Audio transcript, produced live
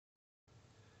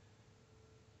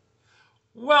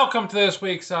Welcome to this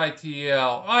week's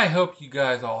ITL. I hope you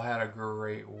guys all had a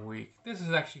great week. This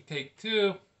is actually take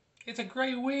two. It's a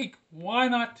great week. Why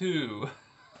not two?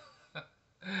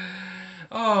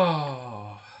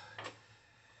 Oh,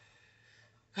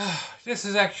 this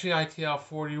is actually ITL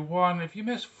 41. If you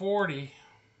missed 40,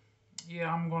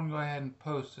 yeah, I'm going to go ahead and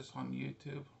post this on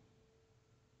YouTube.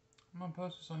 I'm going to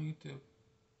post this on YouTube.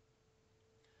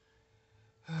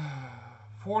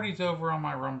 40's over on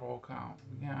my Rumble account.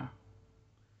 Yeah,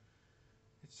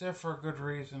 it's there for a good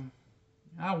reason.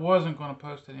 I wasn't going to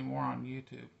post any more on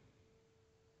YouTube.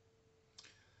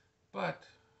 But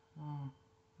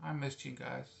I missed you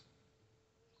guys.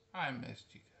 I missed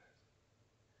you guys.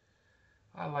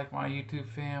 I like my YouTube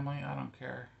family. I don't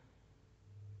care.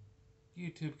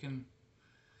 YouTube can,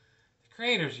 the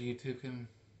creators of YouTube can,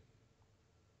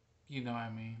 you know what I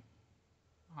mean.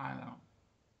 I don't.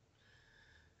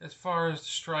 As far as the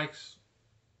strikes,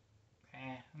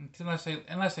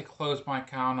 unless they close my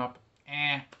account up,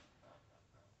 I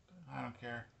don't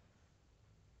care.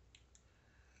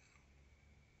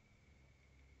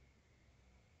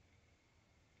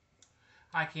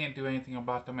 I can't do anything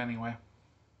about them anyway.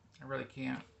 I really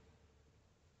can't.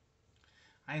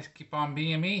 I just keep on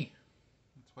being me.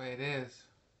 That's the way it is.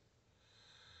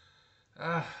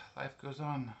 Life goes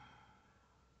on.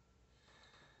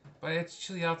 But it's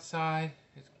chilly outside.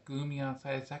 It's gloomy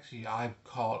outside. It's actually, I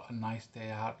call it a nice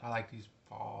day out. I like these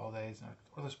fall days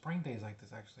or the spring days like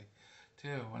this actually,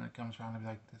 too. When it comes around to be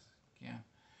like this again,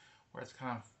 where it's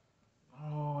kind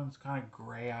of it's kind of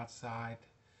gray outside.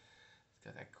 It's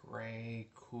got that gray,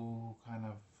 cool kind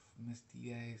of misty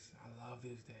days. I love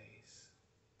these days.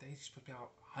 Days just put me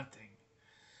out hunting.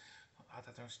 I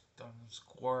thought there's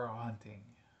squirrel hunting.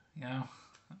 You know,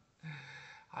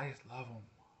 I just love them.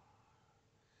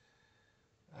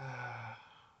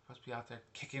 Supposed to be out there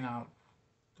kicking out,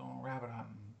 going rabbit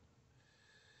hunting.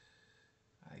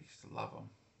 I used to love them.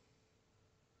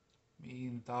 Me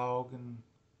and the dog and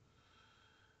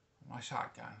my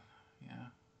shotgun. Yeah.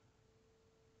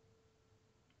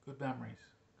 Good memories.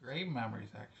 Great memories,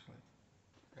 actually.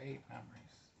 Great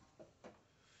memories.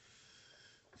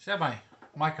 Set my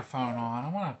microphone on.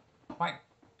 I might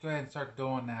go ahead and start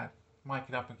doing that. Mic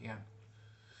it up again.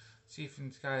 See if you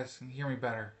guys can hear me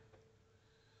better.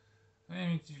 I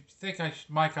mean, if you think I should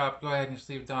mic up, go ahead and just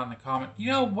leave it down in the comment.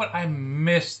 You know what? I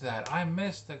miss that. I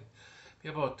miss to be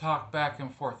able to talk back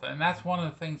and forth. And that's one of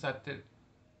the things that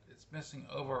it's missing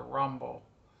over at Rumble.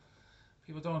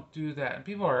 People don't do that. And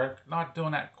people are not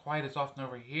doing that quite as often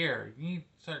over here. You need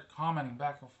to start commenting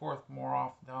back and forth more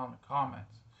often down in the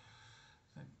comments.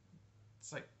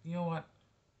 It's like, you know what?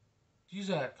 Use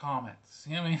that comments.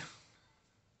 You know what I mean?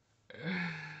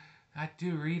 I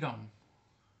do read them.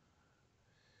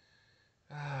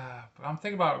 But I'm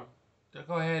thinking about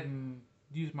go ahead and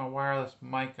use my wireless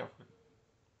mic up.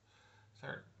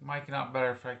 Start micing out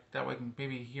better. That way you can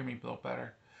maybe hear me a little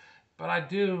better. But I'll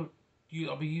be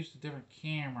used to a different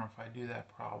camera if I do that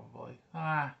probably.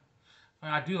 I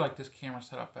do like this camera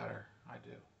setup better. I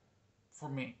do. For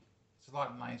me. It's a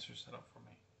lot nicer setup for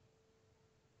me.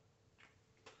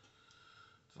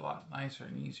 It's a lot nicer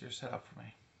and easier setup for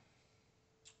me.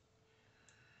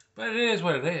 But it is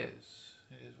what it is.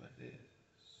 It is what it is.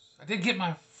 I did get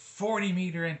my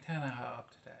 40-meter antenna up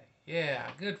today.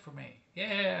 Yeah, good for me.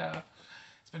 Yeah.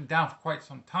 It's been down for quite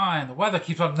some time. The weather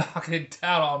keeps on knocking it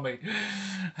down on me.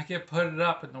 I can't put it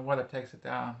up and the weather takes it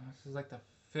down. This is like the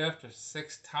 5th or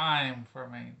 6th time for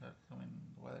me. The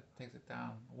weather takes it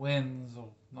down. Winds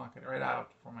will knock it right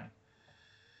out for me.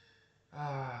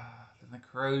 Then the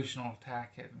corrosion will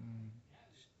attack it and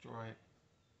destroy it.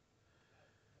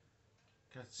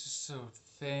 It's just so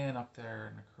thin up there,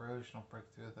 and the corrosion will break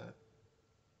through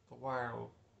the wire.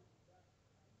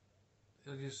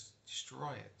 It'll just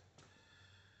destroy it.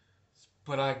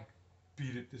 But I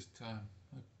beat it this time.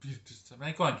 I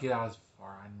ain't gonna get out as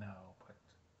far, I know, but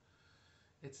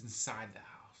it's inside the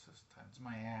house this time. It's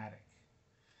my attic.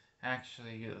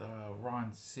 Actually,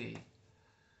 Ron C.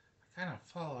 I kind of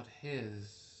followed the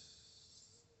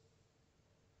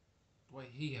way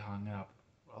he hung it up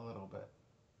a little bit.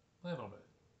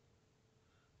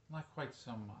 Not quite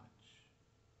so much.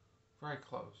 Very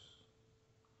close.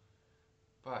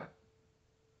 But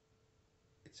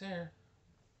it's there.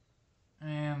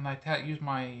 And I use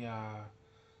my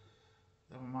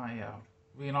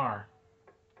VNR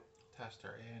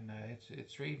tester, and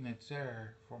it's reading its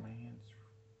error for me.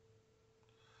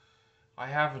 I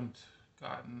haven't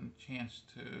gotten a chance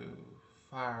to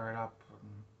fire it up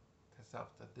and test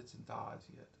out the dits and dots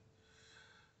yet,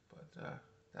 but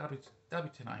that'll be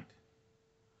tonight.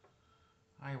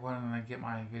 I wanted to get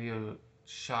my video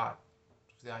shot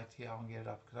for the ITL and get it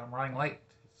up because I'm running late.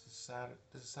 It's Saturday.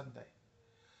 This is Sunday.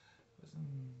 It was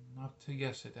not till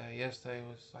yesterday. Yesterday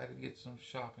was I had to get some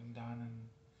shopping done, and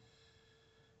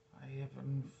I have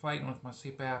been fighting with my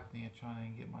sleep apnea,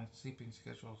 trying to get my sleeping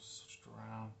schedule switched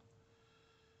around.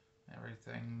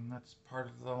 Everything. That's part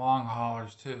of the long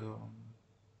haulers too.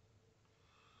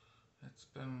 It's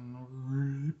been a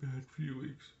really bad few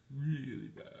weeks. Really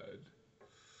bad.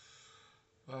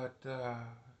 But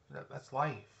that's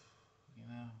life, you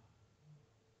know.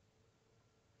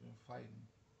 Been fighting.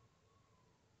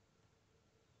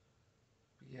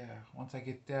 But yeah, once I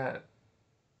get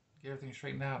everything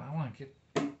straightened out, I want to get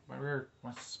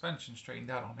my suspension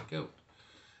straightened out on the goat.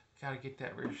 Got to get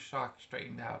that rear shock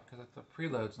straightened out because the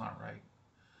preload's not right.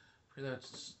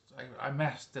 I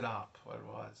messed it up. What it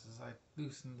was is I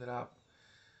loosened it up,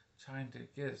 trying to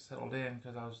get it settled in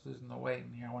because I was losing the weight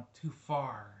in here. I went too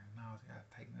far, and now I got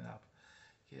to tighten it up,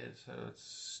 get it so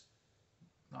it's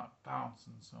not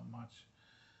bouncing so much.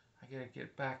 I got to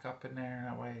get back up in there, and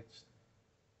that way it's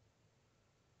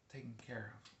taken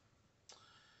care of.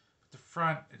 But the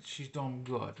front, she's doing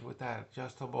good with that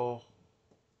adjustable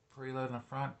preload in the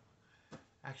front.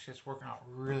 Actually, it's working out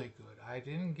really good. I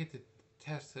didn't get to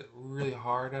test it really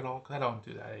hard at all because I don't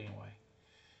do that anyway.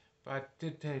 But I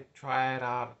did try it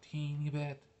out a teeny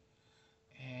bit,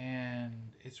 and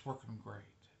it's working great.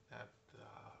 That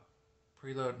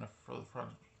preload for the front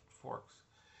forks.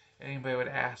 Anybody would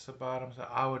ask about them, so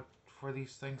I would, for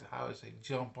these things, I would say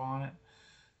jump on it.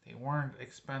 They weren't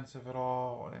expensive at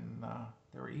all, and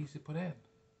they were easy to put in.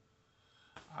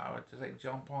 I would just say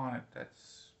jump on it.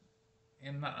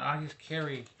 And I just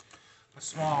carry a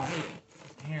small,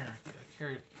 here, I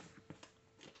carried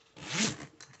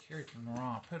it in the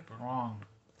wrong, put it in the wrong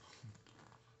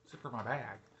zipper of my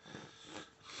bag.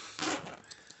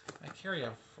 I carry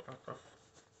here. I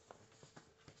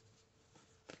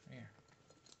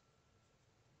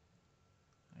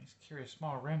just carry a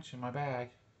small wrench in my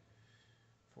bag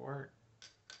for it.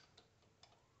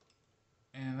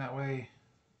 And that way,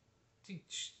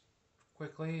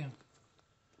 quickly, and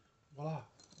voila.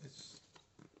 It's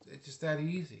just that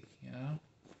easy, you know?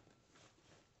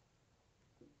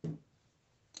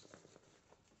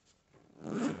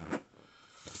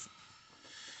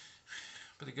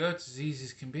 But the goat's as easy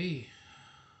as can be.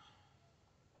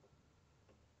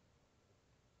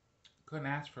 Couldn't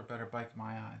ask for a better bike in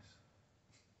my eyes.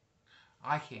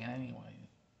 I can anyway.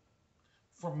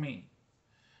 For me.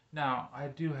 Now, I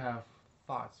do have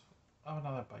thoughts of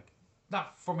another bike.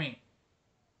 Not for me.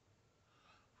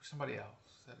 For somebody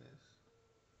else, that is.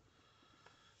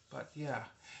 But yeah.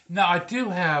 Now, I do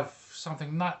have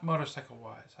something, not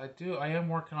motorcycle-wise. I am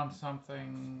working on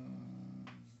something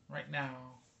right now.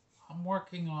 I'm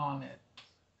working on it.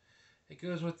 It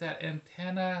goes with that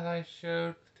antenna that I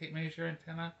showed, the tape measure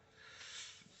antenna.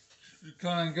 It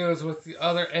kind of goes with the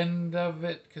other end of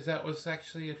it, because that was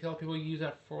actually, a lot of people use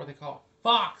that for what they call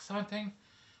fox hunting,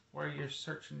 where you're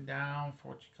searching down for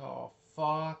what you call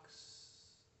fox.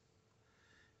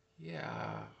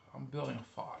 Yeah, I'm building a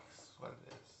fox, what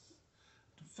it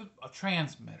is. A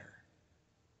transmitter.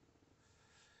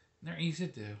 And they're easy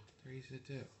to do.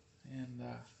 And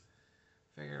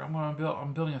figured I'm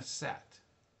building a set.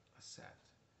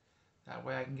 That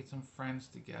way I can get some friends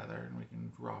together and we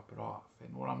can drop it off.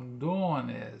 And what I'm doing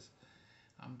is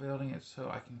I'm building it so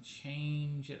I can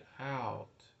change it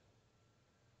out.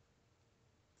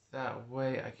 That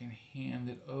way I can hand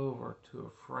it over to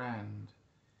a friend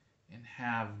and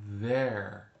have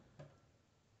their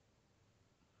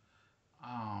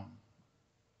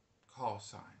call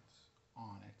signs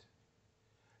on it.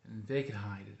 And they can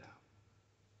hide it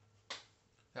out.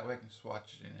 That way I can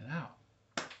swatch it in and out.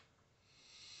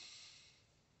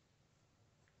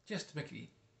 Just to make it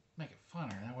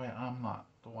funner. That way I'm not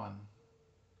the one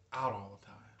out all the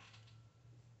time.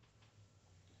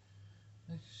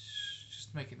 It's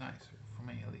just make it nicer, for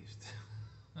me at least.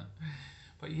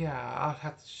 But yeah, I'll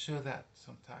have to show that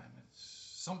sometime. It's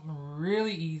something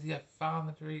really easy. I found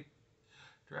the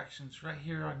directions right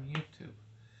here on YouTube.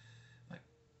 Like,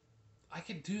 I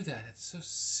could do that. It's so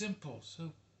simple,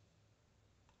 so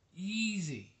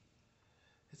easy.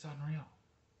 It's unreal.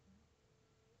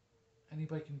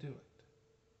 Anybody can do it.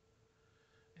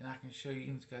 And I can show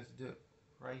you guys to do it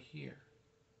right here.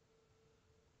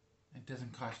 It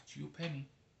doesn't cost you a penny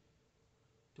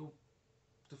to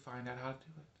find out how to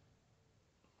do it.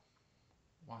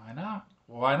 Why not?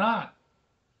 Why not?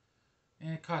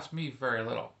 And it costs me very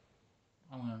little.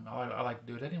 I like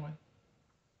to do it anyway.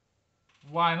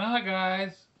 Why not,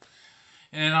 guys?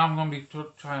 And I'm going to be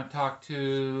trying to talk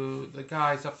to the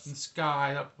guys up in the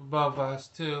sky, up above us,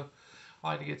 too. I'd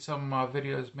like to get some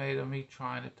videos made of me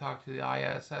trying to talk to the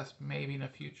ISS maybe in the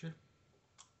future.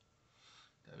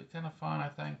 That'd be kind of fun, I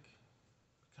think.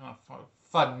 Kind of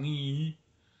funny.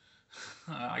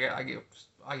 I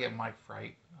get mic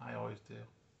fright. I always do.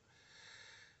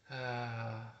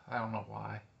 I don't know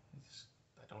why.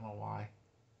 I don't know why.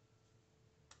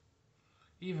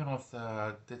 Even with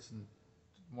did some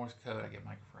Morse code, I get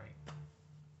mic fright.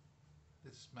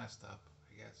 It's messed up,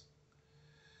 I guess.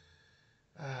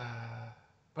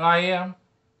 But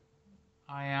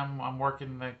I'm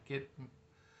working to get.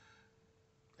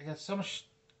 I got so much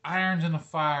irons in the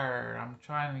fire. I'm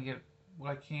trying to get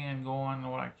what I can going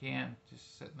and what I can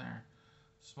just sitting there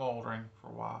smoldering for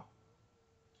a while.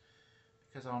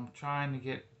 Because I'm trying to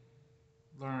get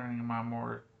learning my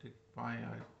Morse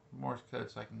code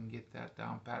so I can get that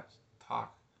down pat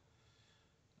talk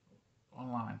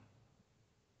online.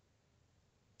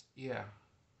 Yeah.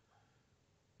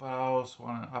 But I also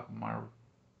want to up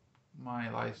my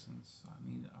license.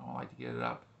 I would like to get it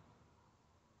up.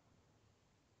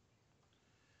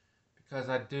 Because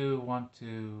I do want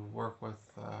to work with,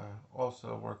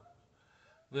 also work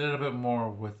a little bit more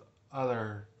with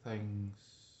other things,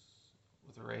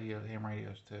 with the radio, ham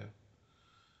radios too.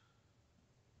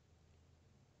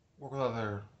 Work with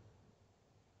other,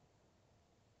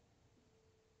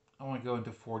 I want to go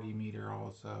into 40 meter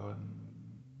also and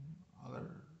other,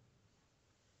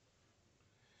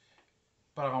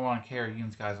 but I want to carry you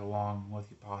guys along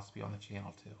with you possibly on the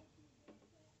channel too.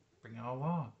 Bring it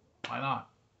along. Why not?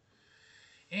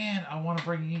 And I want to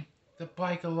bring you the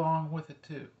bike along with it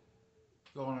too.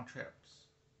 Go on trips.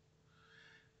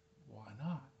 Why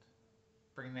not?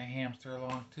 Bring the hamster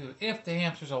along too. If the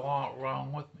hamster's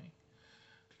along with me.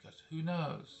 Because who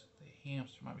knows? The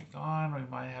hamster might be gone or we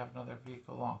might have another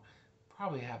vehicle along.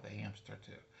 Probably have the hamster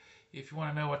too. If you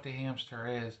want to know what the hamster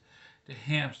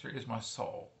is my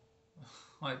soul.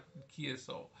 My Kia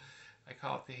Soul. I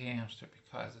call it the hamster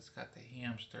because it's got the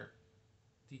hamster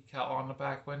decal on the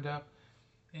back window.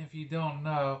 And if you don't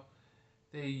know,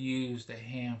 they use the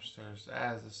hamsters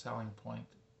as a selling point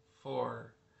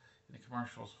for in the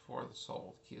commercials for the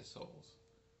Soul, Kia Souls.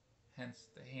 Hence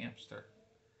the hamster.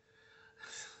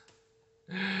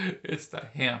 It's the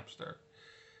hamster.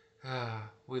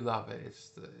 We love it.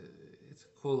 It's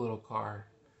a cool little car.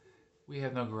 We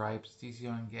have no gripes. It's easy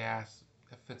on gas.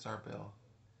 It fits our bill.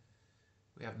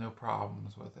 We have no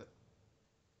problems with it.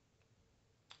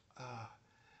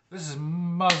 This is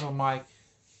Muzzle Mike.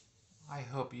 I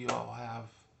hope you all have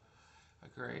a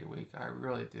great week. I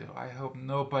really do. I hope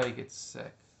nobody gets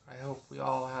sick. I hope we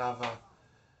all have a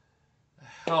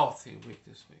healthy week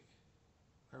this week.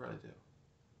 I really do.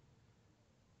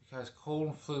 Because cold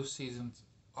and flu seasons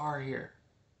are here.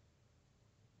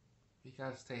 We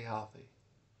gotta stay healthy.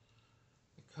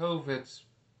 The COVID's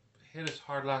hit us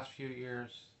hard last few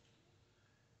years.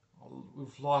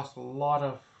 We've lost a lot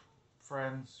of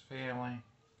friends, family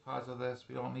because of this.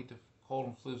 We don't need to cold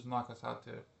and flus knock us out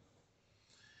too.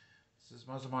 This is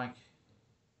Muzzle Mike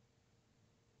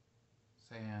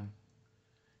saying,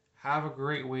 have a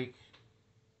great week.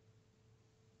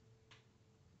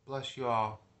 Bless you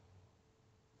all.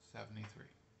 73.